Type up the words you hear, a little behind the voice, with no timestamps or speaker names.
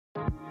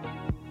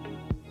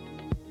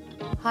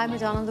Hi,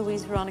 Madonna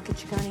Louise Veronica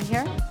Ciccone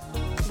here.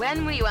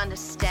 When will you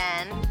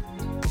understand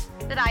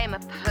that I am a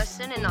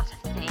person and not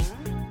a thing?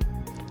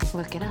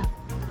 Look it up.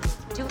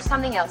 Do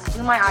something else.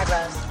 Do my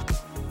eyebrows.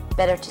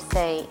 Better to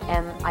say,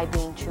 am I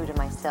being true to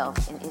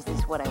myself? And is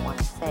this what I want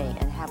to say?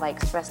 And have I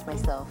expressed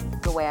myself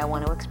the way I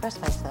want to express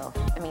myself?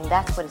 I mean,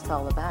 that's what it's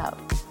all about.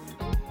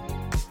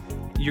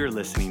 You're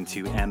listening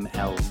to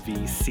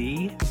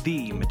MLVC,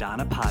 the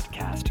Madonna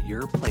Podcast,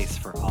 your place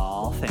for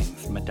all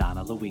things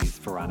Madonna Louise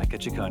Veronica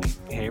Ciccone.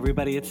 Hey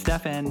everybody, it's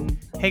Stefan.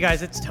 Hey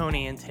guys, it's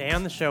Tony, and today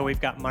on the show we've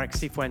got Mark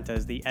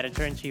Cifuentes, the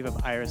editor-in-chief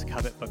of Iris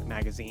Covet Book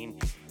Magazine,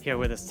 here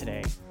with us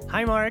today.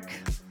 Hi Mark.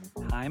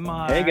 Hi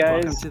Mark. Hey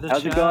guys, welcome to the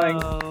how's show. it going?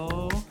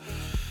 Welcome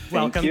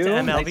Thank to you.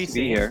 MLVC. Nice to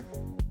be here.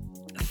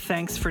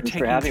 Thanks for Thanks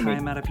taking for having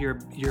time me. out of your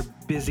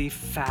busy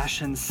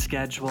fashion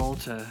schedule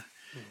to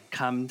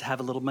come have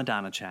a little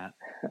Madonna chat.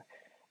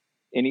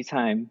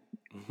 Anytime.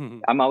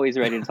 I'm always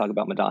ready to talk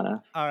about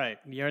Madonna. All right,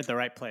 you're at the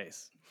right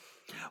place.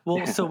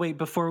 Well, so wait,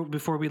 before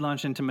we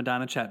launch into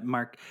Madonna chat,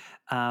 Mark,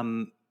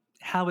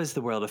 how is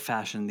the world of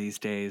fashion these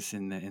days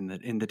in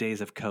the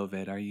days of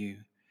COVID? Are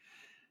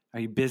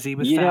you busy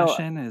with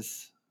fashion?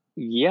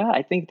 Yeah,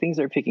 I think things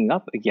are picking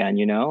up again,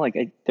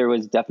 there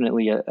was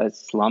definitely a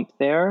slump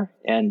there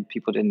and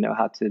people didn't know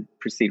how to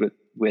proceed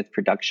with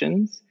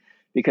productions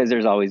because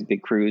there's always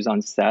big crews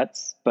on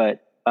sets,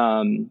 but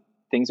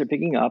things are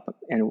picking up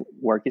and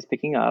work is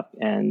picking up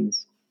and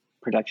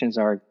productions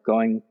are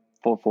going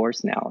full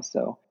force now.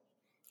 So,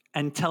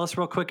 and tell us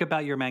real quick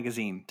about your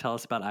magazine. Tell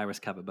us about Iris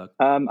Covet Book.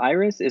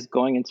 Iris is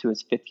going into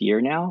its 5th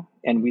year now,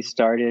 and we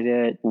started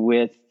it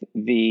with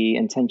the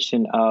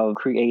intention of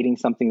creating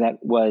something that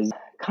was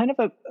kind of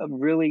a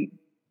really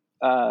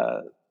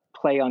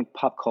play on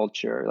pop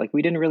culture. Like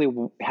we didn't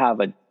really have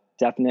a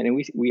definite, and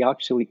we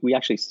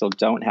actually still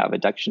don't have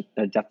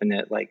a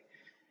definite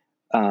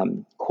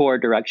core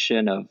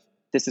direction of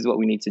this is what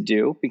we need to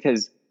do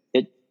because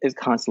it is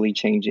constantly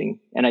changing.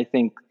 And I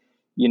think,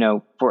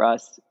 for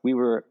us,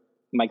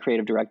 my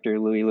creative director,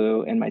 Louie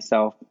Lou, and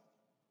myself,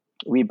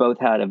 we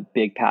both had a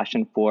big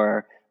passion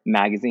for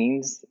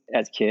magazines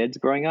as kids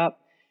growing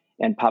up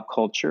and pop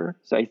culture.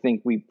 So I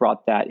think we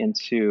brought that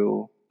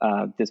into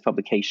this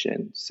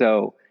publication.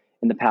 So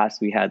in the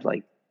past, we had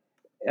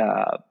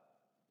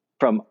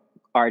from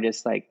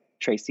artists like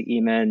Tracy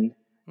Emin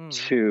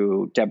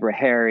to Deborah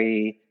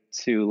Harry,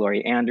 to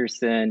Laurie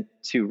Anderson,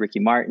 to Ricky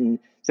Martin.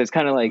 So it's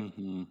kind of like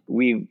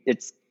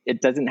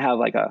it doesn't have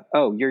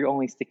you're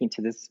only sticking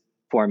to this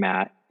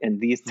format and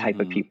these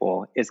type of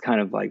people. It's kind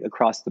of like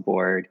across the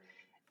board,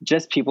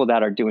 just people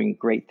that are doing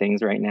great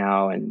things right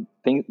now and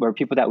or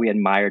people that we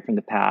admired from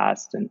the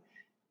past. And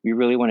we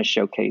really want to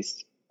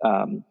showcase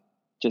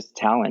just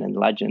talent and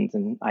legends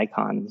and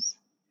icons.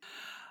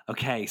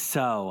 Okay,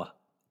 so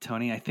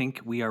Tony, I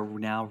think we are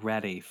now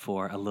ready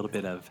for a little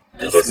bit of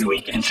This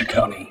Week in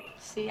Ciccone.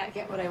 See, I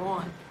get what I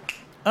want.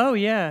 Oh,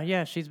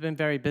 yeah, she's been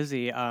very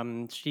busy.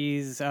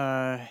 She's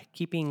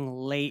keeping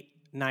late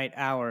night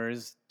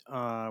hours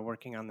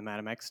working on the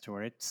Madame X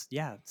tour. It's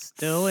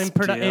still in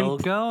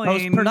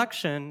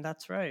post-production.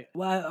 That's right.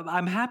 Well,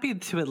 I'm happy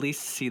to at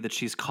least see that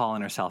she's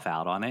calling herself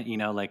out on it.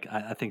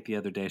 I think the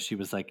other day she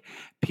was like,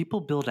 people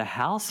build a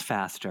house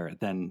faster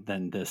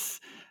than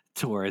this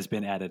tour has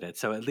been edited.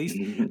 So at least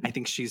I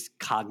think she's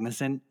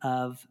cognizant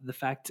of the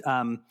fact.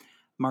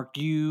 Mark,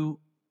 you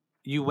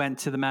went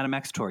to the Madame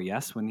X tour,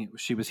 yes, when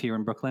she was here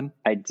in Brooklyn?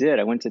 I did.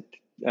 I went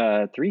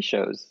to 3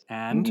 shows.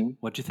 And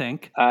what'd you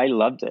think? I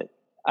loved it.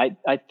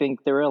 I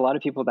think there were a lot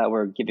of people that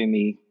were giving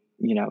me,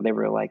 they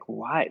were like,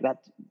 why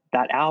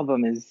that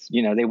album is,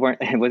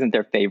 it wasn't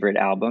their favorite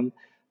album,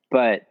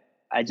 but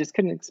I just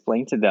couldn't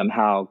explain to them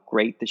how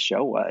great the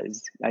show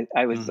was.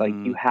 I was like,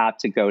 you have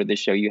to go to the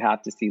show. You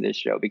have to see this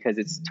show because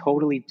it's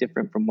totally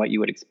different from what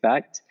you would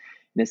expect.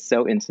 And it's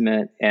so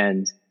intimate.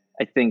 And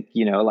I think,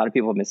 a lot of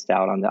people missed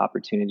out on the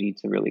opportunity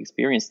to really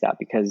experience that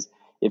because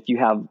if you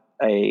have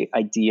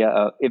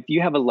if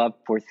you have a love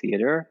for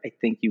theater, I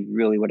think you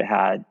really would have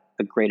had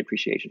a great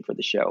appreciation for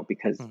the show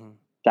because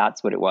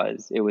that's what it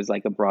was. It was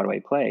like a Broadway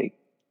play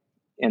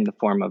in the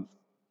form of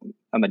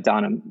a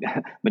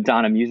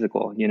Madonna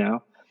musical,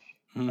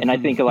 And I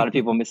think a lot of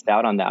people missed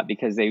out on that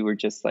because they were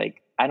just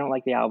like, I don't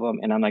like the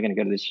album and I'm not going to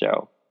go to this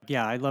show.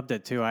 Yeah, I loved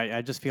it too.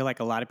 I just feel like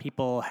a lot of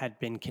people had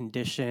been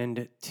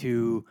conditioned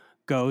to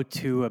go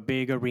to a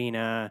big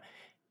arena,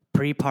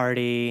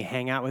 pre-party,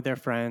 hang out with their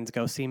friends,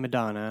 go see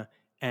Madonna.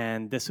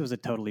 And this was a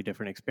totally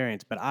different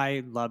experience. But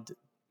I loved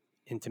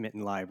intimate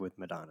and live with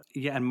Madonna.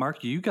 Yeah, and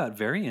Mark, you got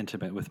very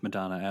intimate with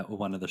Madonna at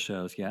one of the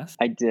shows, yes?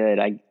 I did.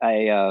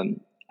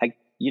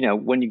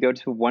 When you go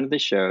to one of the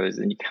shows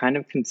and you kind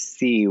of can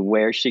see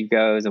where she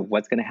goes and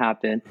what's going to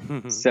happen.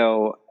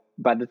 So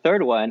by the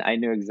 3rd one, I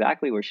knew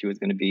exactly where she was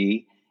going to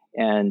be.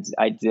 And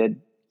I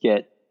did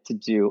get to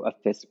do a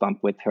fist bump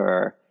with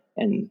her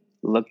and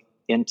look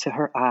into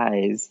her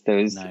eyes,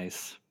 those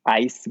nice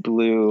ice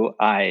blue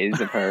eyes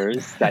of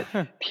hers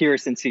that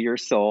pierce into your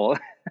soul.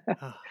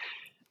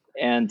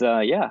 And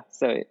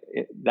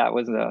that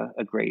was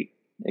a great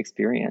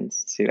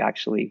experience to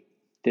actually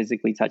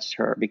physically touch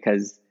her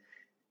because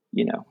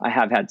I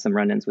have had some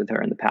run-ins with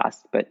her in the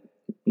past, but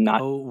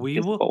not we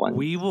physical ones.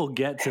 will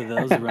get to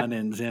those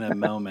run-ins in a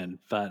moment.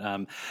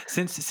 But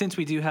since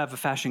we do have a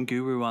fashion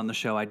guru on the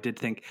show, I did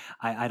think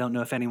I don't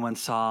know if anyone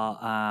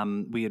saw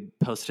we had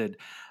posted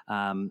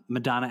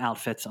Madonna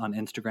outfits on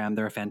Instagram.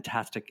 They're a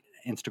fantastic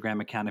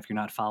Instagram account. If you're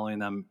not following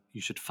them,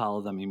 you should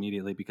follow them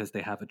immediately because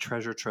they have a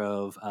treasure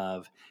trove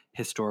of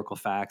historical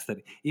facts that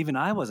even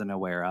I wasn't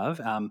aware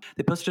of.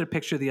 They posted a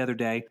picture the other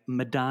day,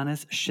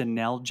 Madonna's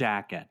Chanel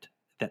jacket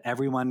that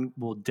everyone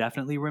will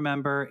definitely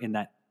remember in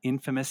that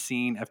infamous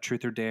scene of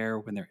Truth or Dare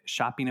when they're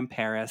shopping in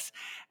Paris,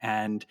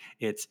 and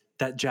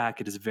that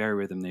jacket is very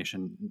Rhythm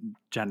Nation,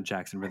 Janet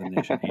Jackson, Rhythm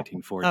Nation,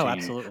 1814. Oh,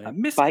 absolutely.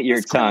 Miss Bite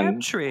your tongue.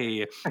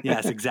 Crabtree.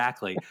 Yes,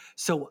 exactly.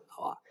 So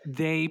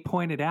they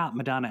pointed out,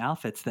 Madonna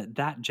Outfits,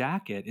 that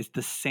jacket is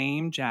the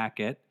same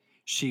jacket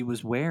she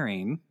was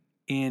wearing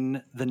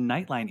in the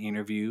Nightline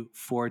interview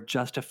for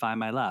Justify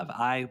My Love.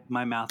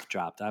 My mouth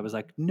dropped. I was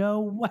like,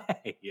 no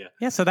way.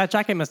 Yeah, so that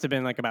jacket must have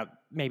been like about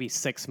maybe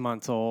 6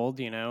 months old,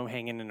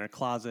 hanging in her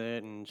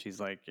closet. And she's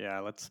like, yeah,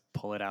 let's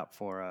pull it out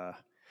for a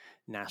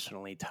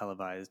nationally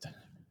televised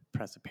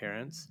press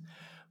appearance.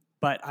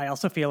 But I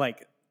also feel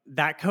like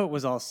that coat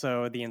was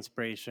also the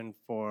inspiration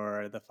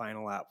for the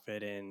final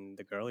outfit in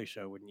The Girly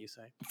Show, wouldn't you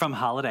say? From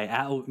Holiday.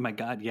 Oh, my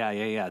God.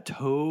 Yeah.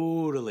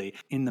 Totally.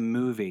 In the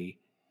movie,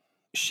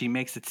 she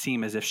makes it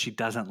seem as if she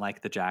doesn't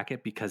like the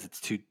jacket because it's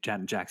to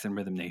Janet Jackson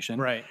Rhythm Nation.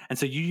 Right. And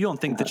so you don't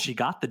think that she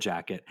got the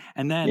jacket.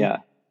 And then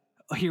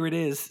here it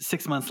is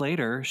 6 months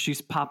later,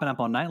 she's popping up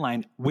on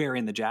Nightline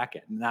wearing the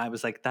jacket. And I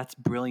was like, that's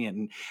brilliant.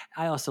 And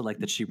I also like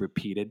that she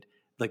repeated,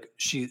 like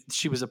she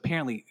was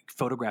apparently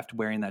photographed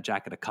wearing that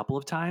jacket a couple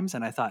of times.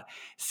 And I thought,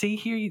 see,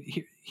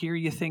 here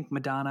you think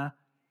Madonna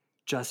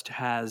just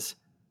has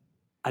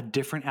a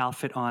different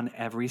outfit on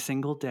every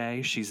single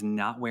day. She's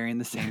not wearing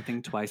the same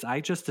thing twice.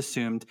 I just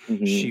assumed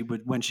she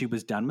would, when she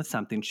was done with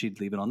something, she'd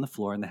leave it on the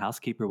floor and the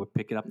housekeeper would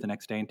pick it up the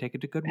next day and take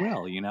it to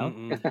Goodwill,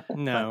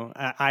 No,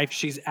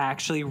 she's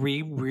actually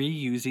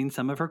reusing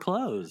some of her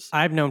clothes.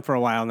 I've known for a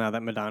while now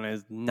that Madonna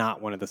is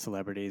not one of the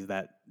celebrities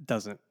that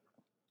doesn't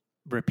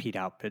repeat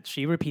outfits.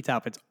 She repeats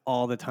outfits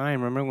all the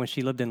time. Remember when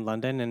she lived in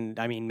London, and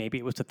I mean, maybe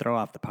it was to throw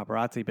off the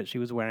paparazzi, but she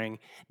was wearing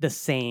the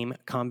same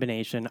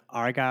combination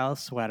Argyle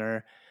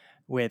sweater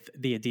with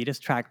the Adidas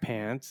track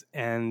pants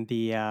and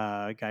the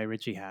Guy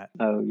Ritchie hat.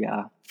 Oh,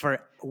 yeah. For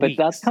But weeks.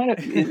 that's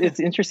it's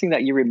interesting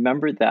that you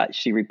remembered that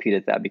she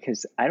repeated that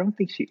because I don't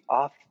think she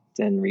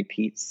often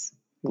repeats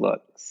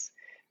looks.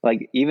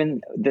 Like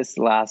even this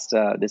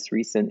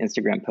recent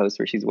Instagram post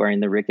where she's wearing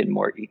the Rick and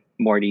Morty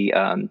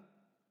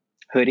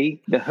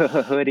hoodie, the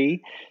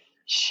hoodie,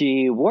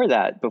 she wore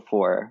that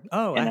before.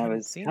 Oh, and I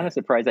was kind of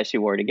surprised that she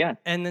wore it again.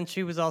 And then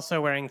she was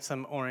also wearing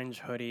some orange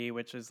hoodie,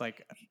 which is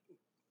like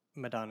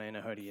Madonna in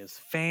a hoodie is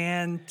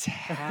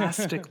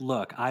fantastic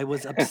look. I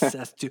was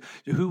obsessed.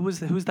 Who's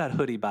that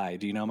hoodie by?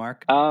 Do you know,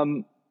 Mark?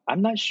 I'm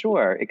not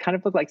sure. It kind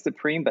of looked like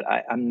Supreme, but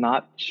I'm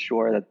not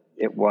sure that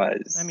it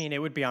was. I mean, it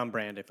would be on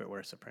brand if it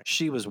were Supreme.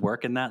 She was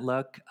working that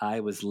look.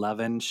 I was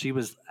loving. She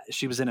was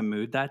in a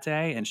mood that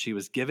day, and she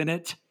was giving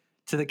it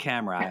to the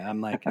camera. I'm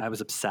like, I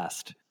was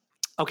obsessed.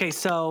 Okay,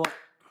 so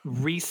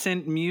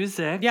recent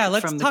music. Yeah,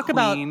 let's from the talk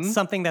about Queen.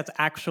 something that's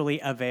actually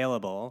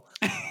available.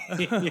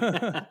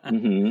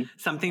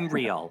 Something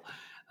real.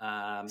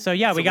 So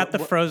we got the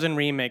Frozen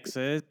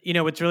remixes.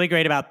 What's really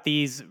great about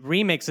these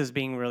remixes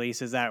being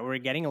released is that we're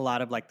getting a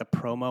lot of like the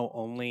promo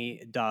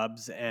only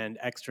dubs and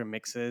extra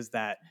mixes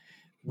that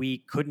we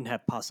couldn't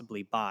have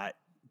possibly bought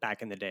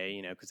back in the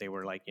day, because they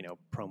were like,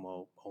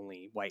 promo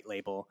only white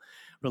label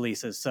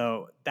releases.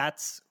 So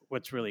that's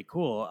what's really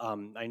cool.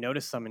 I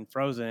noticed some in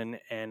Frozen,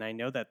 and I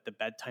know that the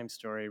Bedtime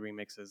Story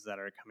remixes that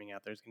are coming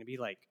out, there's going to be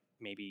like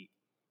maybe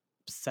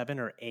 7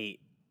 or 8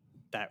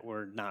 that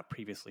were not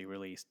previously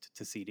released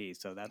to CD.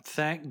 So that's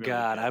thank really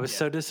God. good. I was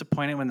so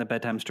disappointed when the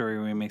Bedtime Story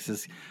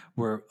remixes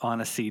were on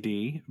a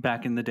CD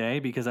back in the day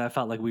because I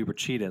felt like we were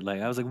cheated.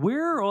 Like I was like,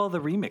 where are all the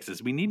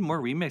remixes? We need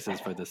more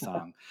remixes for this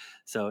song.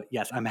 So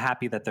yes, I'm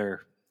happy that they're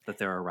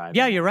arriving.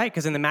 Yeah, you're right.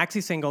 Because in the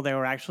maxi single, there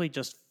were actually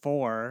just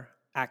 4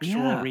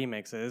 actual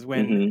remixes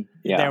when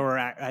there were,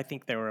 I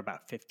think there were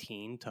about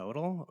 15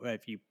 total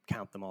if you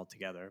count them all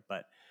together.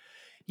 But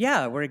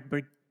yeah, we're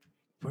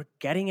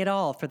getting it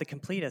all for the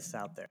completists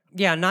out there.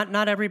 Yeah,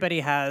 not everybody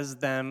has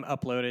them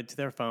uploaded to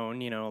their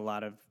phone. A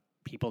lot of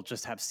people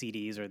just have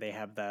CDs or they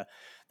have the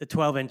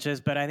 12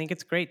 inches. But I think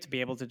it's great to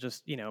be able to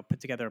just, put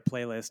together a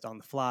playlist on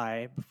the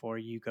fly before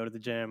you go to the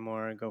gym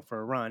or go for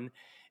a run.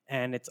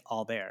 And it's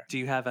all there. Do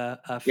you have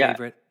a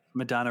favorite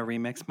Madonna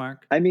remix,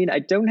 Mark? I mean, I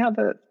don't have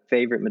a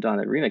favorite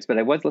Madonna remix, but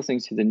I was listening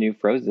to the new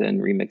Frozen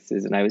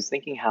remixes, and I was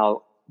thinking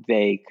how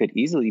they could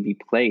easily be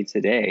played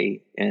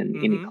today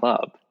in any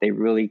club. They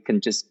really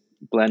can just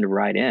blend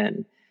right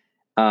in.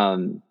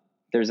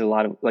 There's a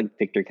lot of like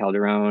Victor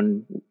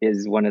Calderone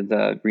is one of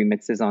the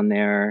remixes on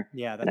there.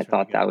 Yeah, that's and I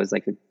thought good. that was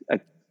like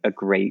a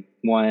great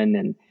one.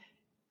 And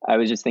I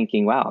was just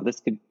thinking, wow, this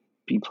could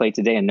be played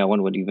today, and no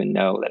one would even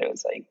know that it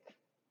was like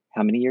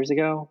how many years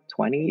ago?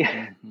 20?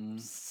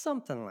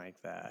 Something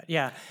like that.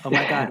 Yeah. Oh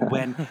my God.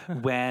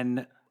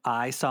 When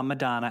I saw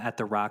Madonna at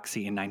the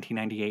Roxy in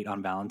 1998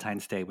 on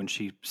Valentine's Day, when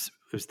it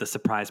was the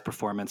surprise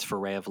performance for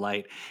Ray of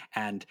Light,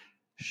 and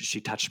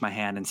she touched my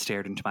hand and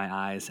stared into my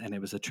eyes, and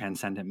it was a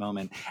transcendent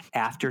moment.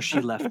 After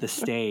she left the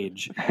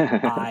stage,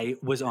 I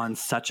was on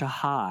such a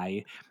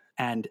high,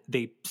 and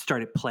they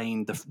started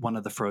playing one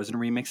of the Frozen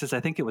remixes. I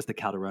think it was the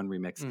Calderone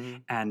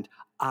remix. And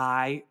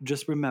I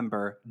just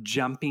remember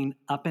jumping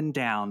up and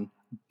down,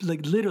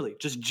 like literally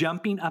just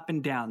jumping up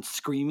and down,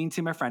 screaming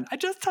to my friend, I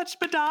just touched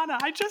Madonna.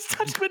 I just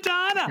touched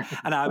Madonna.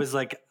 And I was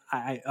like,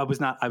 I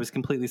was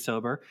completely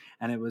sober,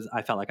 and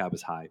I felt like I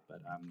was high, but,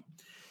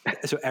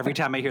 so every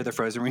time I hear the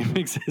Frozen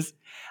remixes,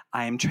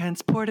 I am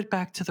transported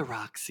back to the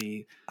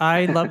Roxy.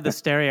 I love the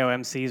Stereo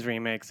MCs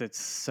remix.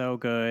 It's so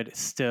good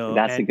still.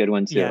 That's a good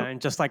one too. Yeah, and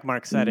just like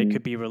Mark said, it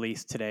could be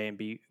released today and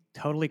be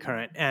totally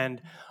current.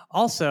 And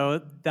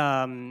also,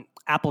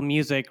 Apple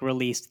Music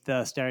released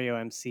the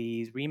Stereo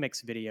MCs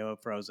remix video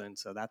of Frozen,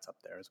 so that's up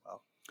there as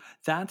well.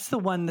 That's the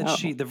one that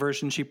the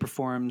version she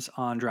performs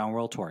on Drown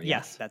World Tour.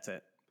 Yes, that's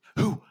it.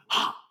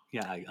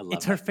 Yeah, I love it.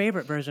 It's her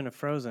favorite version of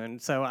Frozen,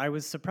 so I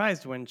was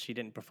surprised when she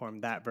didn't perform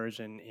that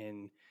version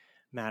in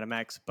Madame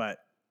X, but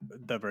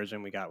the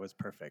version we got was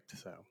perfect.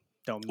 So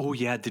don't. Oh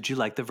yeah, did you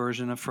like the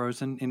version of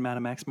Frozen in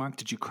Madame X, Mark?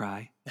 Did you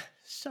cry?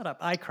 Shut up!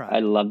 I cried. I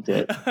loved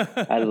it.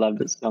 I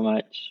loved it so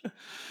much.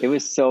 It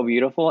was so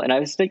beautiful, and I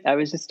was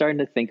just starting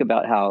to think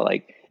about how,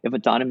 like, if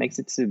Madonna makes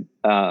it to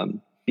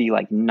be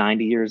like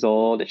 90 years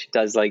old, and she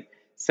does like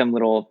some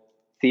little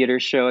theater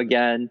show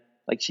again.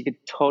 Like, she could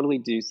totally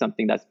do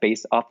something that's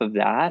based off of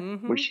that,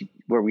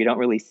 where we don't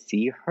really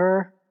see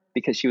her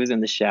because she was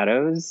in the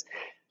shadows.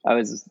 I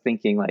was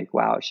thinking, like,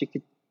 wow, she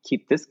could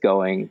keep this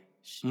going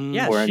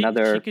for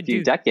another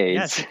few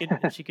decades.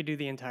 Yeah, she could do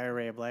the entire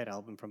Ray of Light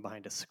album from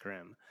behind a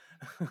scrim.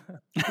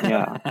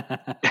 Yeah.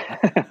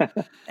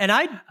 And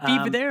I'd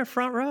be there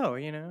front row,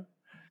 you know.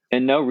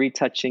 And no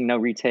retouching, no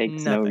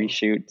retakes, no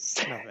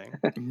reshoots.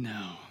 Nothing.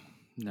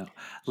 No.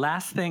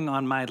 Last thing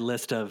on my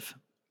list of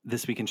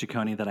This Week in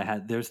Ciccone that I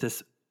had, there's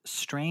this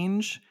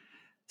strange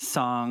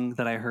song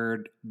that I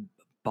heard,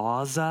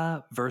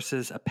 Bozza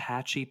versus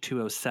Apache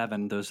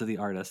 207, those are the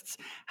artists,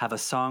 have a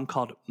song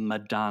called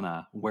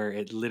Madonna, where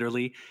it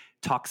literally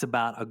talks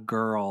about a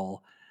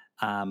girl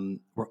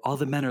where all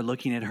the men are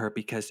looking at her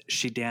because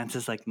she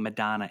dances like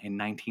Madonna in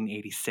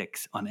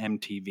 1986 on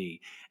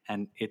MTV.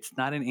 And it's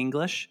not in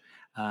English,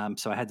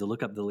 so I had to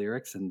look up the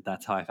lyrics, and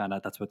that's how I found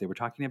out that's what they were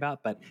talking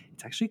about. But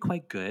it's actually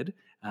quite good.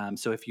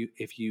 So if you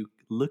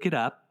look it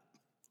up,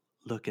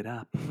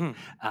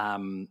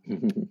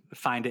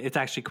 find it. It's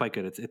actually quite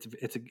good.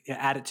 It's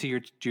add it to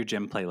your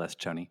gym playlist,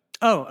 Tony.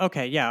 Oh,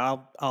 okay. Yeah,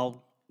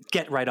 I'll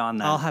get right on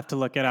that. I'll have to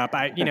look it up.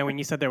 When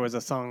you said there was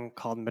a song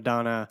called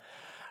Madonna,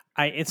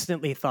 I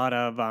instantly thought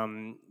of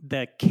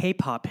the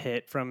K-pop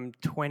hit from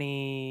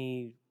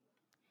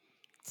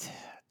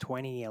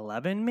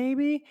 2011,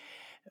 maybe,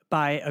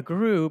 by a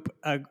group,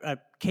 a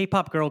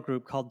K-pop girl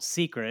group called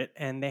Secret,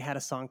 and they had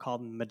a song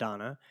called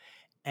Madonna,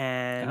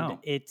 and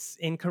it's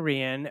in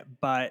Korean,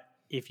 but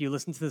if you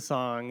listen to the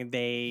song,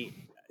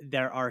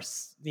 there are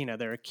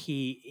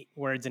key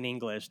words in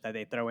English that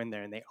they throw in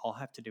there, and they all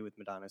have to do with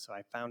Madonna. So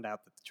I found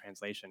out that the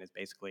translation is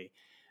basically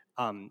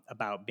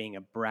about being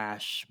a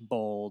brash,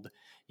 bold,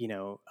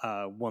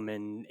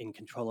 woman in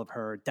control of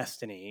her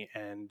destiny,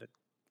 and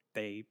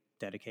they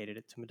dedicated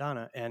it to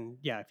Madonna. And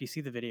yeah, if you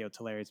see the video, it's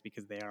hilarious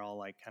because they are all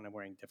like kind of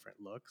wearing different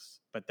looks,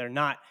 but they're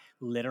not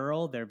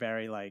literal. They're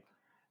very like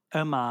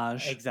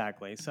homage.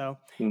 Exactly. So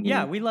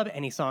yeah, we love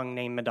any song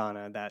named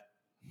Madonna that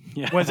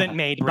wasn't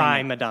made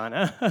by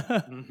Madonna,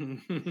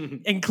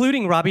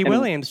 including Robbie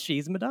Williams.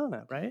 She's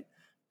Madonna, right?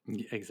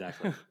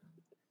 Exactly.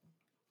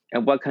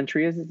 And what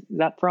country is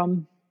that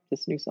from?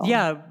 This new song?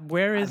 Yeah,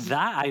 where is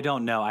that? I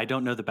don't know. I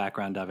don't know the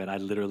background of it. I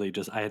literally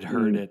I had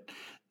heard it.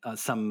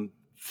 Some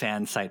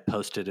fan site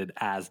posted it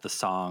as the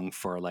song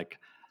for like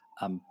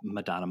a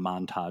Madonna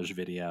montage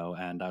video,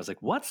 and I was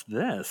like, "What's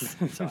this?"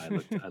 So I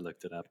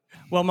looked it up.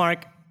 Well,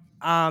 Mark,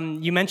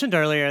 you mentioned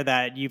earlier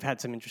that you've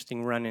had some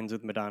interesting run-ins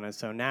with Madonna,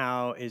 so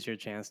now is your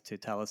chance to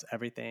tell us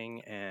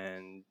everything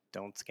and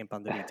don't skimp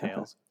on the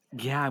details.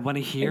 Yeah, I want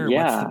to hear.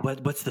 Yeah.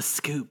 What's the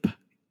scoop?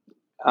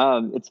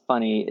 It's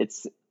funny.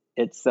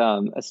 It's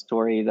a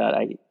story that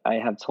I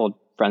have told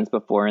friends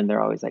before, and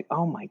they're always like,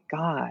 "Oh my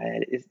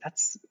God,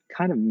 that's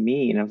kind of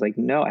mean." I was like,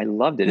 "No, I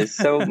loved it. It's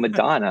so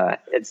Madonna."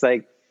 It's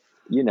like,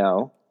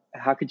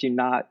 how could you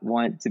not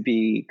want to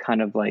be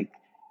kind of like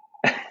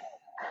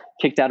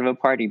kicked out of a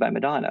party by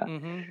Madonna?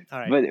 All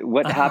right. But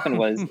what happened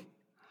was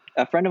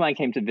a friend of mine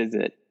came to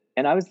visit,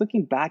 and I was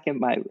looking back at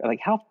my, like,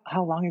 how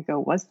long ago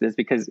was this?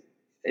 Because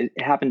it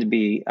happened to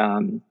be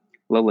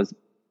Lola's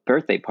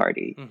birthday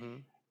party.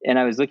 And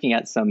I was looking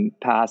at some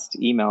past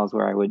emails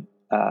where I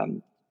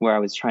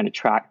was trying to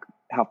track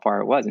how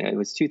far it was, and it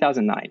was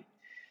 2009.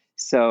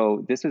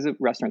 So this was a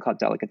restaurant called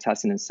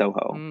Delicatessen in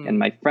Soho, and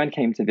my friend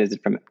came to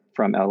visit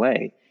from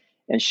LA,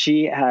 and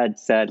she had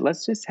said,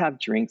 "Let's just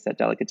have drinks at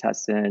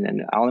Delicatessen,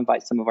 and I'll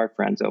invite some of our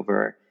friends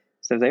over."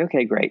 So I was like,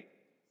 okay, great.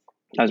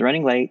 I was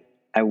running late.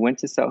 I went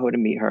to Soho to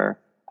meet her.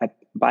 I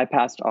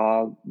bypassed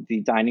all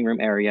the dining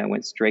room area and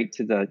went straight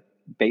to the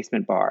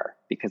basement bar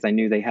because I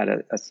knew they had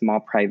a small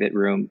private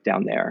room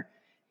down there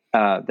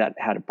that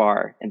had a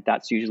bar. And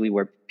that's usually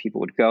where people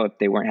would go if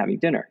they weren't having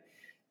dinner.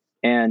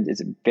 And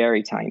it's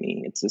very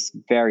tiny. It's this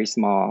very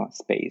small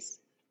space.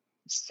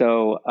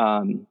 So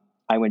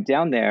I went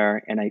down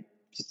there and I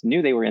just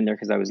knew they were in there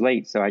because I was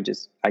late. So I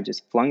just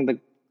flung the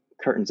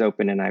curtains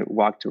open and I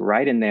walked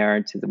right in there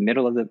into the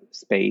middle of the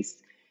space,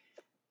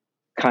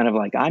 kind of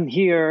like, I'm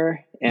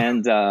here.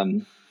 And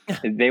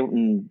they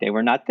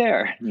were not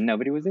there.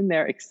 Nobody was in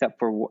there except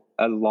for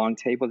a long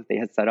table that they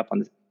had set up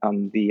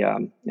in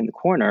the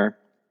corner.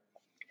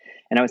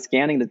 And I was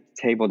scanning the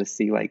table to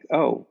see like,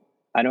 oh,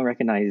 I don't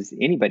recognize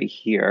anybody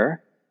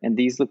here. And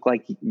these look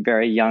like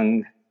very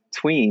young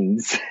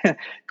tweens,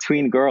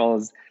 tween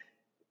girls.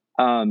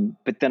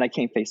 But then I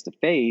came face to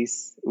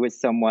face with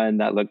someone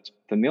that looked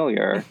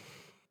familiar,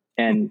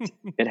 and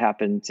it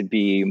happened to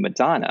be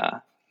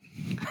Madonna.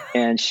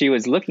 And she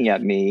was looking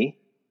at me,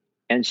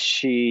 and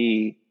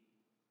she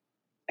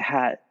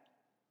had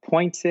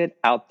pointed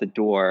out the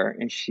door,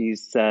 and she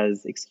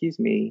says, "Excuse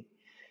me,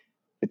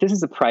 but this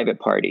is a private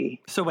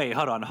party." So wait,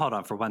 hold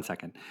on for 1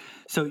 second.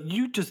 So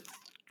you just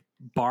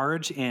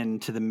barge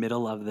into the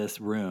middle of this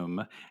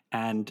room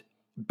and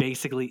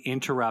basically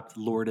interrupt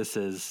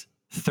Lourdes's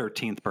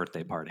 13th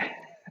birthday party.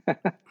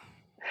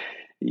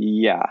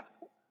 Yeah.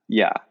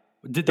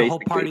 Did the whole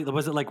party,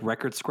 was it like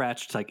record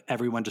scratched? Like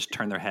everyone just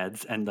turned their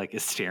heads and like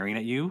is staring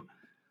at you?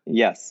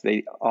 Yes,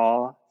 they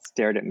all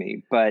stared at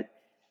me. But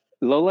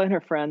Lola and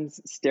her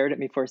friends stared at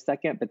me for a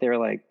second, but they were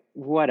like,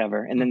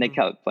 whatever. And then they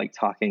kept like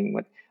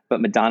talking but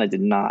Madonna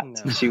did not.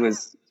 No. She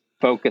was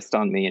focused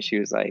on me and she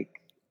was like,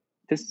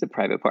 this is a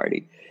private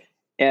party.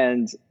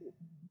 And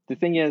the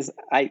thing is,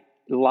 I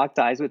locked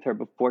eyes with her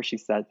before she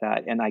said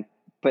that.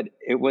 But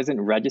it wasn't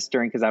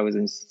registering because I was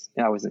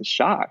in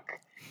shock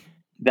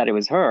that it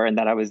was her and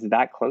that I was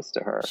that close to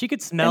her. She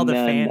could smell the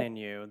fan in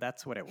you.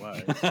 That's what it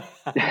was.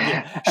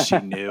 She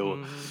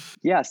knew.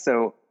 Yeah.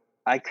 So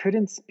I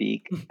couldn't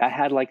speak. I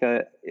had like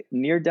a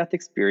near-death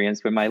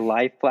experience where my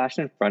life flashed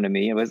in front of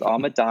me. It was all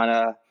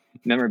Madonna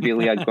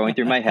memorabilia going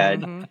through my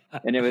head.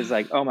 And it was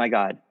like, oh my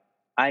God,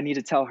 I need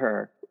to tell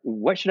her.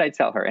 What should I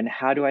tell her? And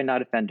how do I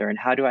not offend her? And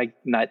how do I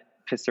not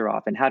piss her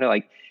off? And how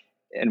to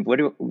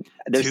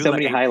there's so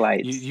many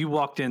highlights. You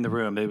walked in the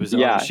room. It was,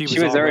 she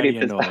was already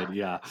annoyed.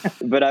 Yeah.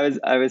 But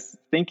I was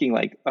thinking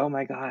like, oh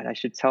my God, I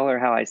should tell her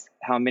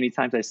how many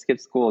times I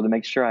skipped school to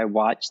make sure I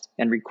watched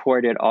and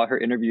recorded all her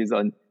interviews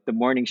on the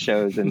morning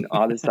shows and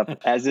all this stuff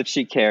as if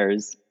she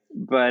cares.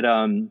 But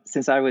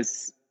since I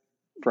was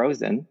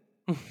Frozen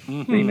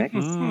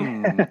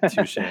remix,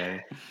 touche.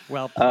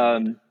 Well,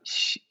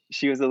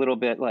 she was a little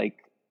bit like,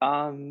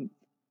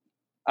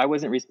 I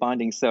wasn't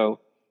responding.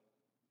 So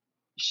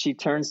she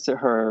turns to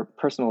her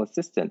personal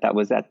assistant that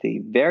was at the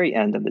very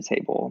end of the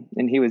table.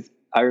 And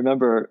I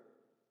remember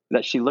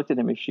that she looked at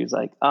him and she was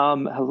like,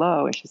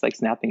 hello. And she's like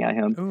snapping at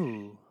him.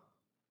 Ooh.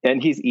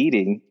 And he's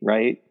eating,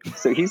 right?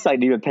 So he's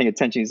like even paying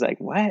attention. He's like,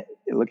 what?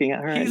 Looking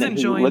at her. He's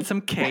enjoying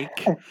some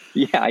cake.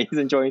 Yeah, he's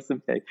enjoying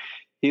some cake.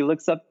 He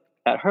looks up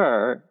at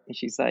her and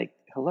she's like,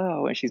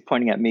 hello. And she's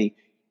pointing at me.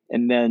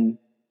 And then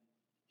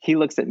he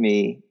looks at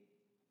me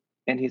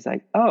and he's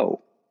like,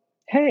 oh,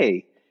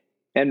 hey.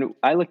 And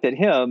I looked at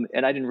him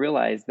and I didn't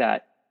realize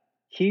that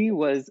he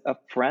was a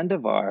friend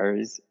of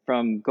ours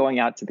from going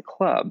out to the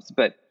clubs,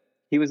 but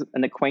he was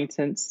an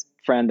acquaintance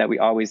friend that we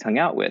always hung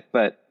out with,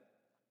 but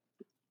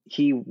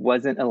he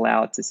wasn't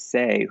allowed to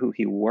say who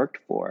he worked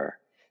for.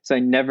 So I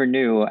never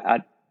knew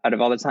out of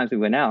all the times we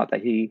went out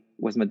that he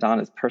was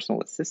Madonna's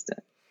personal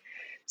assistant.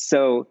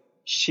 So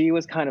she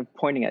was kind of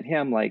pointing at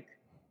him like,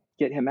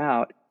 get him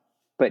out.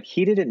 But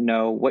he didn't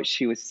know what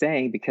she was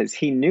saying because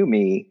he knew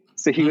me.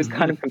 So he was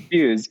kind of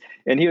confused.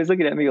 And he was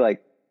looking at me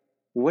like,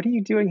 what are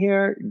you doing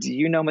here? Do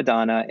you know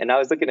Madonna? And I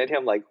was looking at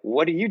him like,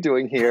 what are you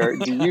doing here?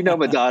 Do you know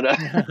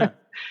Madonna?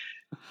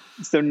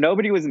 So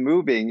nobody was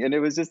moving. And it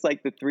was just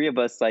like the three of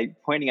us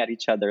like pointing at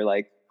each other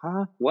like,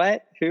 huh?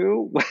 What?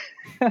 Who?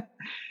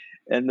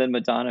 And then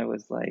Madonna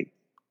was like,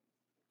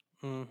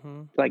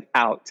 like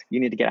out. You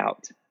need to get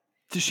out.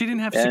 She didn't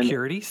have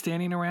security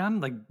standing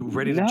around, like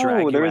ready to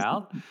drag you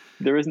out?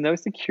 There was no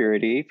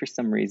security for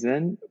some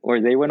reason,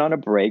 or they went on a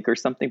break or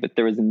something, but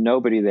there was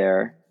nobody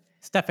there.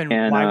 Stefan,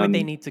 why would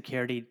they need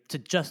security to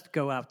just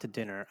go out to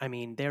dinner? I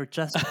mean, they're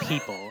just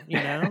people, you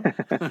know?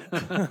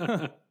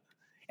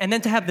 And then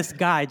to have this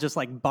guy just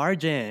like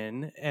barge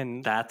in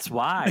and... That's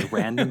why,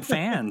 random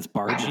fans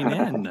barging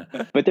in.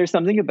 But there's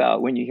something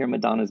about when you hear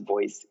Madonna's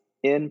voice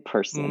in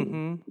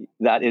person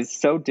that is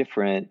so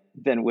different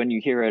than when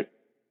you hear it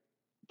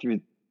through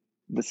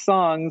the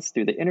songs,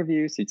 through the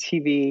interviews, through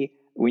TV.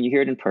 When you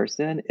hear it in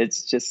person,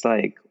 it's just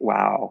like,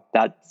 wow,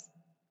 that's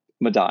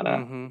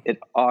Madonna. It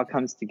all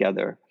comes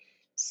together.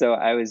 So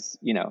I was,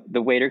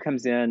 the waiter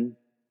comes in.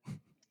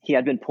 He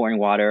had been pouring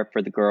water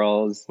for the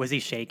girls. Was he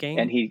shaking?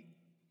 And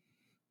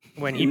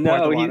when he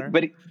poured the water?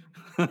 But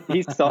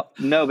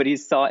he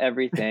saw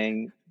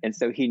everything. And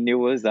so he knew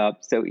what was up.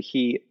 So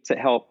to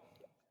help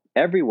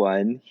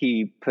everyone,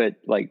 he put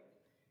like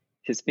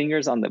his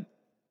fingers on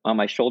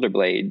my shoulder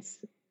blades,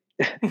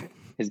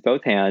 his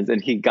both hands,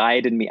 and he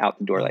guided me out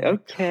the door like,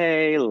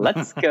 okay,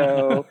 let's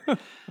go.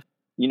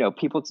 You know,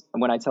 people,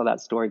 when I tell that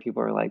story,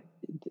 people are like,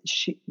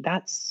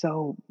 that's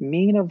so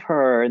mean of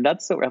her. And I'm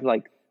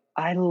like,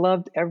 I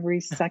loved every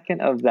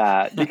second of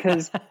that,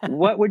 because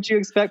what would you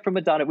expect from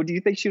Madonna? Do you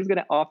think she was going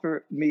to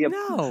offer me a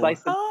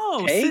slice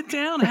of cake? Sit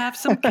down, have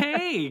some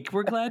cake.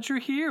 We're glad you're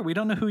here. We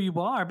don't know who you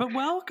are, but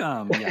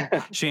welcome.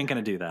 Yeah, she ain't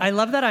going to do that. I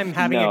love that I'm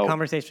having a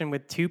conversation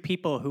with two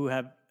people who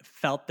have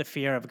felt the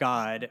fear of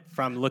God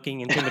from looking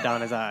into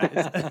Madonna's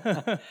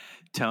eyes.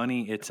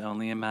 Tony, it's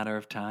only a matter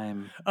of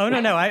time. Oh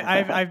no,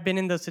 I've been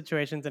in those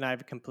situations and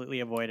I've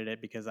completely avoided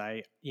it because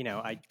I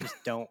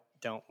just don't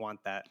want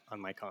that on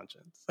my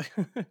conscience.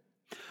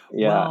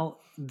 Yeah. Well,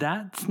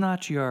 that's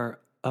not your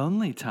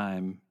only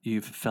time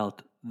you've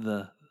felt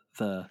the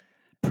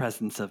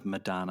presence of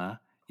Madonna.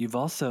 You've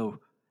also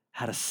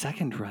had a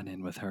second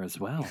run-in with her as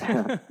well.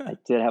 I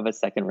did have a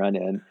second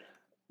run-in.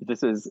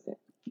 This was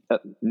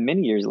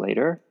many years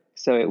later.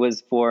 So it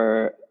was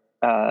for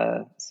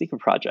a secret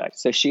project.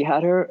 So she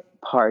had her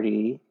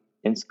party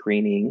and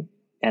screening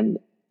and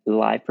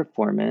live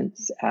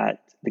performance at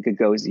the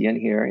Gagosian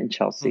here in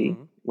Chelsea,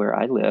 where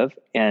I live.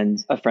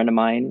 And a friend of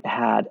mine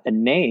had a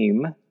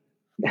name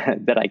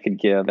that I could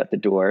give at the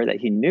door that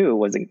he knew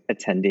wasn't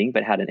attending,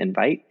 but had an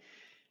invite.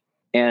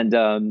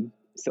 And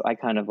so I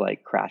kind of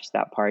like crashed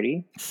that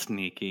party.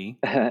 Sneaky.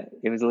 It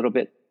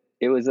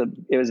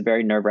was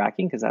very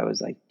nerve-wracking because I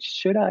was like,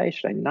 should I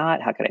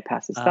not? How could I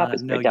pass this up?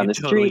 It's right down the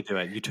street.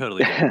 You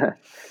totally do it.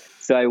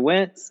 So I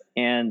went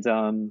and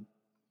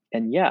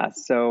yeah,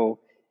 so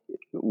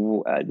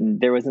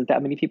there wasn't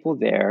that many people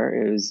there.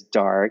 It was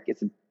dark.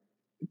 It's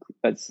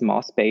a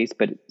small space,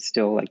 but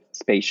still like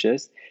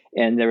spacious.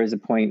 And there was a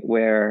point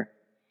where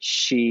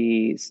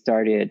she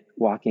started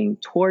walking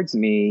towards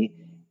me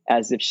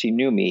as if she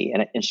knew me.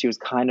 And she was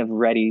kind of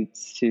ready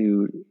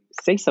to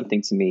say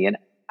something to me. And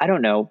I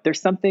don't know,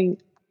 there's something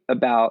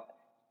about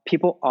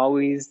people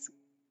always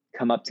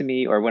come up to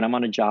me, or when I'm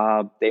on a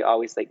job, they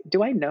always like,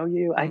 do I know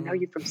you? I know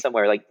you from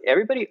somewhere. Like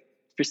everybody,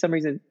 for some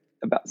reason,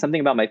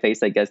 about my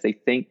face, I guess they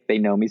think they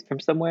know me from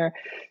somewhere.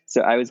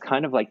 So I was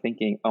kind of like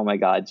thinking, oh my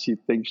God, she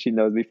thinks she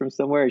knows me from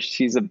somewhere.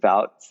 She's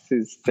about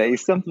to say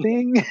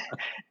something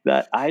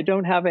that I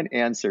don't have an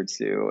answer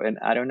to. And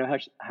I don't know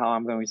how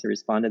I'm going to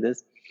respond to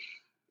this.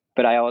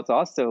 But I was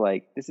also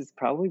like, this is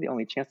probably the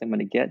only chance I'm going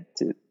to get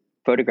to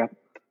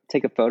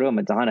take a photo of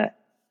Madonna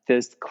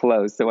this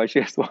close. So while she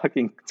was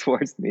walking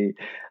towards me,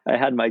 I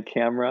had my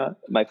camera,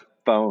 my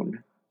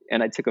phone,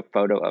 and I took a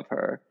photo of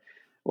her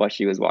while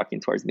she was walking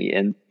towards me.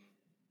 And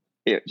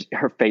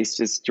her face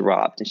just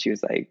dropped, and she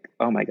was like,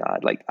 "Oh my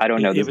God! Like I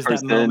don't know this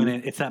person."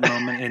 It's that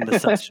moment in the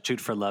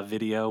Substitute for Love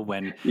video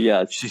when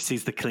she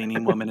sees the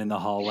cleaning woman in the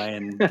hallway,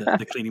 and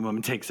the cleaning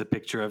woman takes a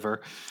picture of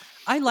her.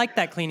 I liked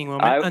that cleaning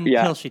woman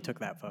until she took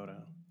that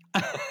photo.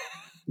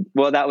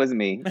 Well, that was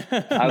me.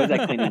 I was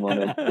that cleaning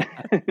woman.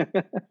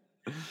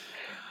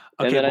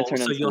 Okay,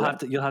 so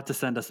you'll have to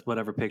send us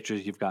whatever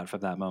pictures you've got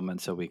from that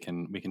moment so we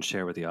can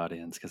share with the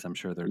audience, because I'm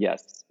sure they're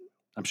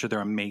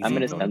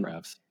amazing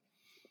photographs.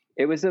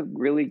 It was a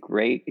really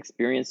great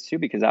experience too,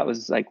 because that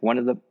was like one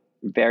of the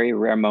very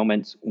rare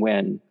moments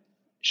when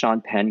Sean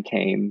Penn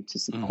came to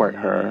support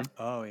her.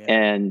 Oh yeah.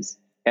 And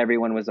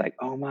everyone was like,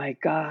 "Oh my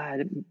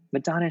God,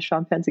 Madonna and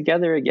Sean Penn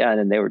together again!"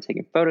 And they were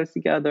taking photos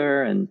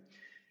together. And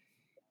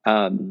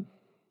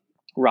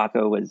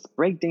Rocco was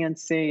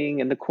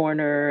breakdancing in the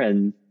corner,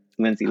 and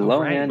Lindsay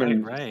Lohan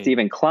and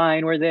Stephen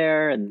Klein were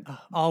there, and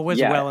all was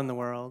well in the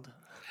world.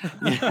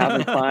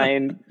 Calvin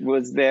Klein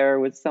was there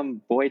with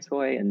some boy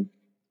toy, and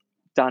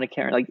Donna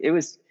Karan. Like it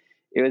was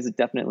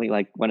definitely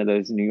like one of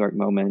those New York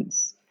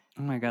moments.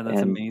 Oh my God, that's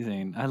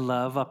amazing. I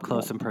love up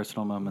close and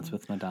personal moments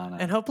with Madonna.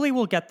 And hopefully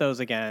we'll get those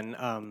again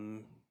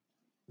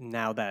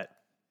now that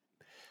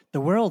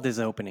the world is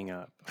opening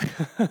up.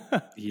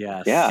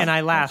 Yes. Yeah. And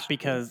I laugh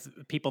because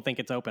people think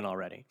it's open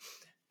already.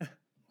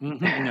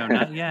 No,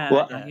 not yet.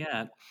 Not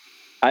yet.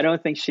 I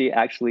don't think she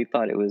actually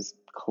thought it was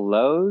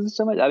closed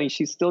so much. I mean,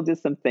 she still did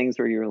some things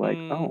where you're like,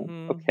 oh,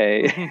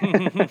 okay.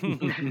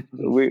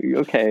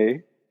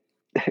 Okay.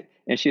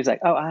 And she was like,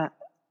 oh,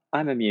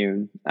 I'm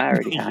immune. I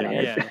already had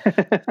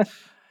it.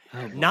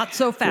 Yeah. Not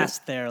so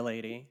fast there,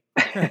 lady.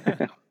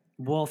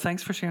 Well,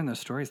 thanks for sharing those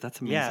stories.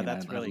 That's amazing. Yeah,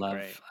 that's really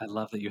great. I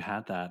love that you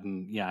had that.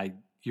 And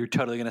you're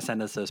totally going to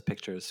send us those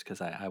pictures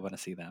because I want to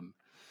see them.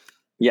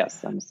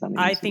 Yes, I'm sending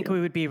them. I think we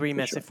would be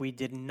remiss if we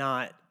did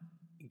not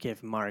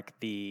give Mark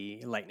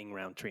the lightning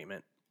round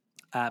treatment.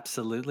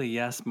 Absolutely.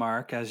 Yes,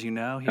 Mark. As you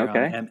know, here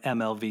on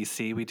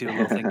MLVC, we do a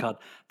little thing called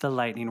the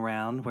lightning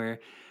round, where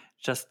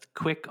just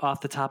quick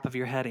off the top of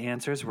your head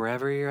answers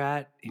wherever you're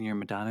at in your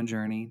Madonna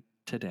journey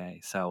today.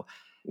 So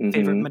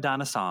favorite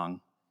Madonna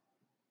song?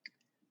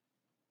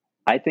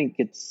 I think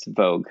it's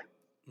Vogue.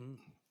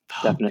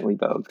 Definitely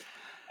Vogue.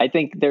 I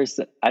think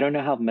I don't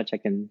know how much I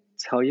can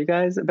tell you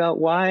guys about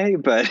why,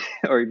 but,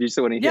 or if you just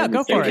want to hear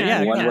go for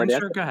it. One word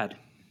sure, go ahead.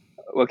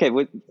 Okay,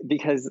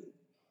 because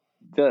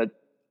the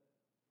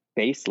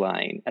bass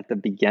line at the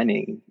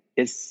beginning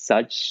is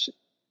such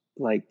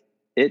like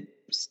it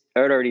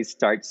already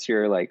starts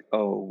your like,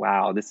 oh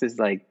wow, this is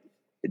like,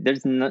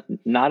 there's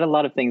not a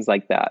lot of things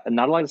like that, and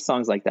not a lot of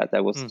songs like that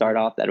will start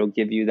off, that will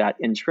give you that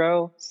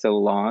intro so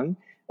long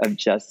of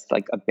just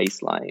like a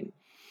bass line.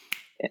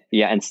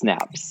 Yeah, and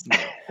snaps.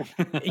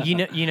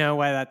 You know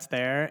why that's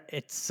there?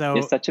 It's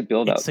such a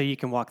build up. So you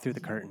can walk through the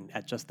curtain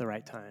at just the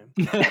right time.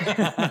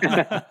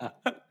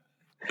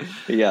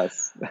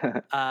 Yes.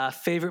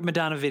 Favorite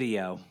Madonna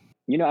video?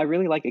 I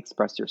really like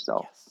Express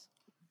Yourself.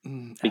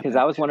 Because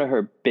that was one of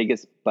her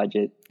biggest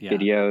budget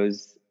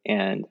videos,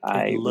 and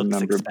I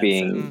remember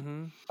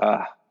being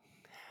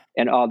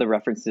and all the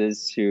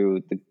references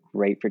to the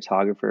great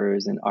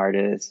photographers and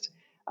artists.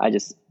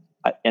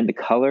 And the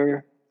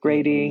color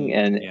grading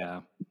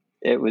and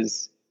it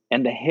was,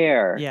 and the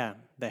hair,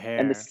 the hair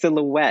and the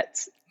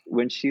silhouette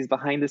when she's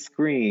behind the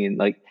screen.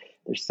 Like,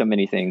 there's so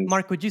many things.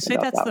 Mark, would you say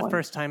that's the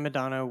first time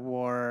Madonna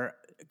wore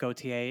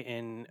Gaultier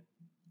in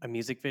a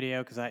music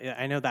video? Because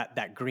I know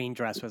that green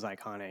dress was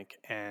iconic,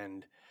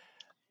 and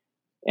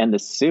the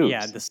suit,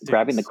 the suits,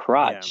 grabbing the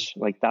crotch,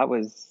 like that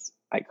was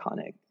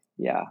iconic.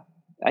 Yeah,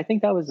 I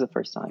think that was the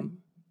first time.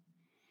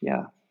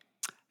 Yeah.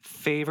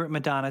 Favorite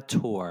Madonna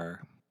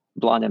tour?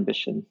 Blonde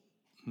Ambition.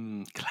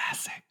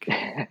 Classic.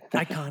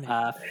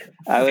 Iconic.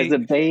 I was a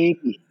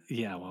baby.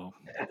 Yeah, well,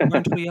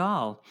 weren't we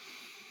all?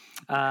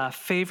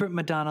 Favorite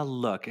Madonna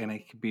look, and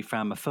it could be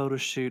from a photo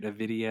shoot, a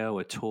video,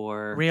 a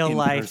tour, real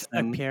life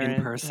appearance.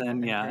 In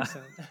person, yeah.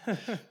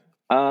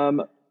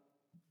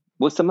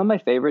 Well, some of my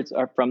favorites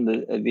are from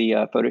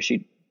the photo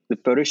shoot. The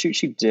photo shoot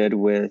she did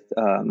with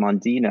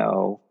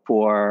Mondino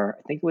for,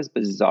 I think it was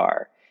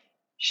Bizarre.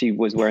 She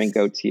was wearing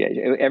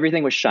Gaultier.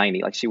 Everything was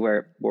shiny. Like she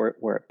wore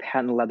a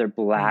patent leather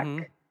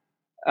black,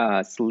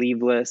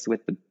 sleeveless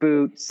with the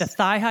boots. The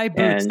thigh-high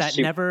boots that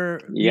never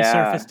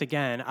resurfaced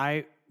again.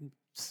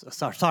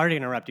 Sorry to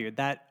interrupt you.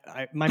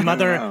 My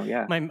mother,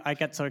 I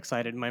get so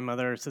excited. My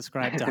mother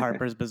subscribed to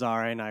Harper's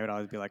Bazaar, and I would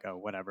always be like, oh,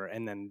 whatever.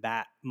 And then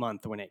that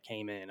month when it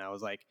came in, I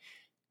was like,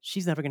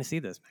 she's never going to see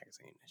this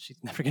magazine. She's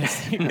never going to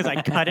see it, because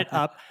I cut it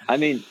up. I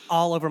mean,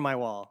 all over my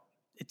wall.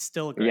 It's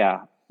still great.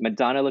 Yeah.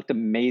 Madonna looked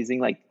amazing.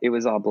 Like, it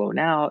was all blown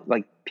out.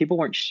 Like, people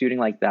weren't shooting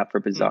like that for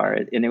Bizarre.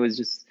 And it was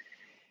just,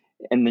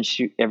 and then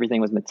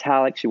everything was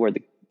metallic. She wore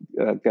the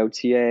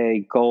Gaultier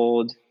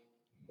gold.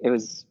 It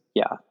was,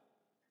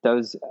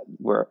 those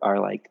are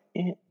like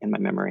in my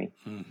memory.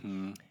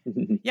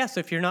 Yeah. So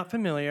if you're not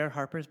familiar,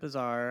 Harper's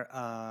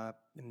Bazaar,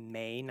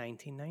 May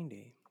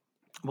 1990.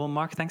 Well,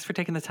 Mark, thanks for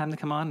taking the time to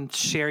come on and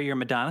share your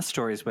Madonna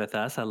stories with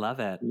us. I love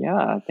it.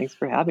 Yeah, thanks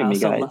for having me,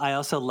 guys. I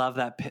also love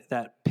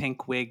that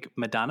pink wig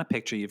Madonna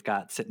picture you've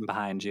got sitting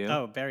behind you.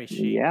 Oh, very chic.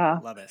 Yeah.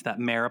 Love it. That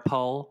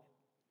Maripole.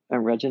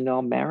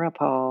 Original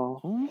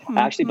Maripole. I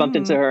actually bumped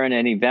into her in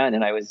an event,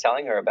 and I was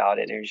telling her about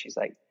it, and she's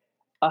like,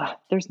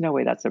 there's no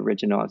way that's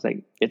original. I was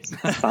like, it's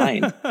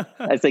signed.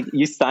 I was like,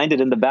 you signed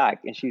it in the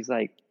back. And she's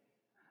like,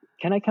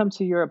 can I come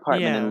to your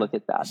apartment and look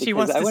at that?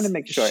 Because I want to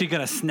make sure. She's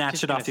going to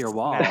snatch it off your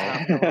wall.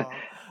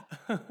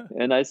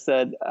 And I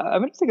said,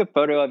 I'm going to take a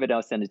photo of it.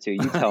 I'll send it to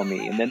you. You tell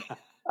me. And then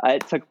I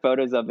took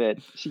photos of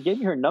it. She gave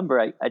me her number.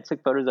 I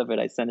took photos of it.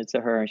 I sent it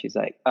to her, and she's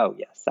like, oh,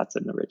 yes, that's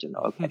an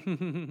original. Okay,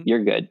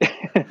 you're good.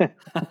 It's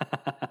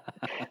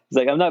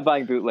like, I'm not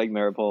buying bootleg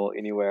Maripole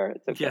anywhere.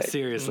 It's okay. Yeah,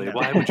 seriously. No.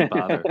 Why would you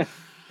bother?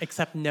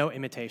 Except no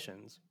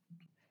imitations.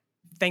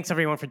 Thanks,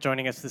 everyone, for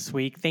joining us this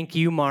week. Thank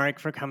you, Mark,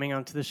 for coming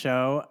onto the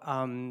show.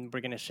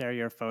 We're going to share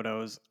your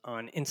photos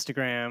on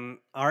Instagram,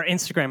 our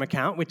Instagram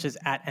account, which is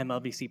at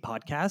MLBC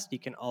Podcast. You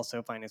can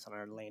also find us on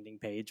our landing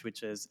page,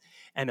 which is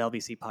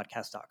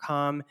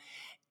mlbcpodcast.com.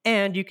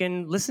 And you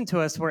can listen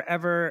to us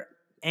wherever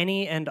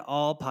any and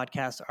all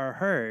podcasts are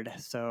heard.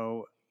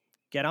 So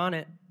get on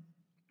it.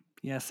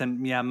 Yes,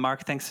 and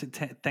Mark, thanks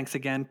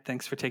again.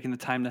 Thanks for taking the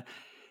time to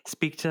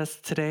speak to us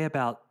today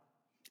about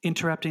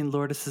interrupting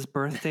Lourdes's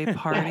birthday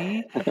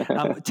party.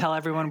 Tell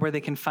everyone where they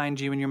can find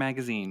you and your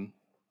magazine.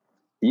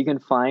 You can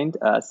find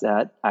us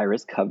at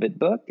Iris Covet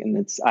Book, and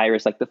it's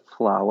Iris like the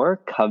flower,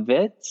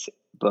 Covet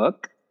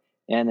Book,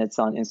 and it's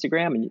on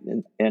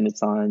Instagram and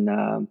it's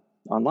on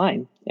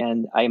online.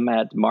 And I'm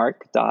at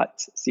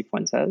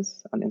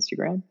mark.cifuentes on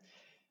Instagram.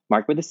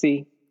 Mark with a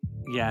C.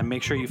 Yeah, and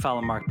make sure you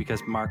follow Mark,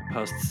 because Mark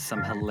posts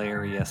some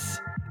hilarious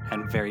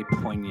and very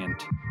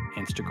poignant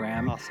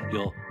Instagram. Awesome.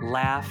 You'll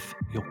laugh,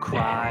 you'll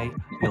cry,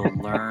 you'll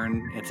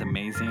learn. It's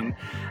amazing.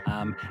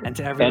 And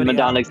to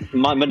everybody,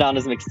 and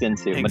Madonna's mixed in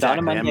too.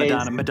 Exactly.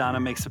 Madonna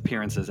makes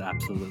appearances,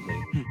 absolutely.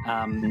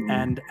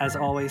 And as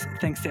always,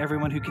 thanks to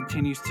everyone who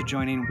continues to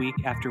join in week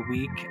after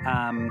week.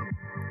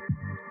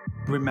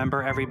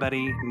 Remember,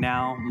 everybody,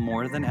 now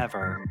more than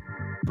ever,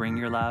 bring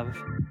your love,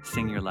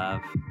 sing your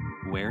love,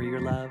 wear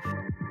your love,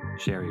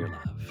 share your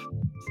love.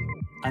 So,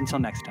 until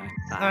next time.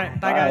 Bye. All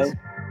right, bye guys.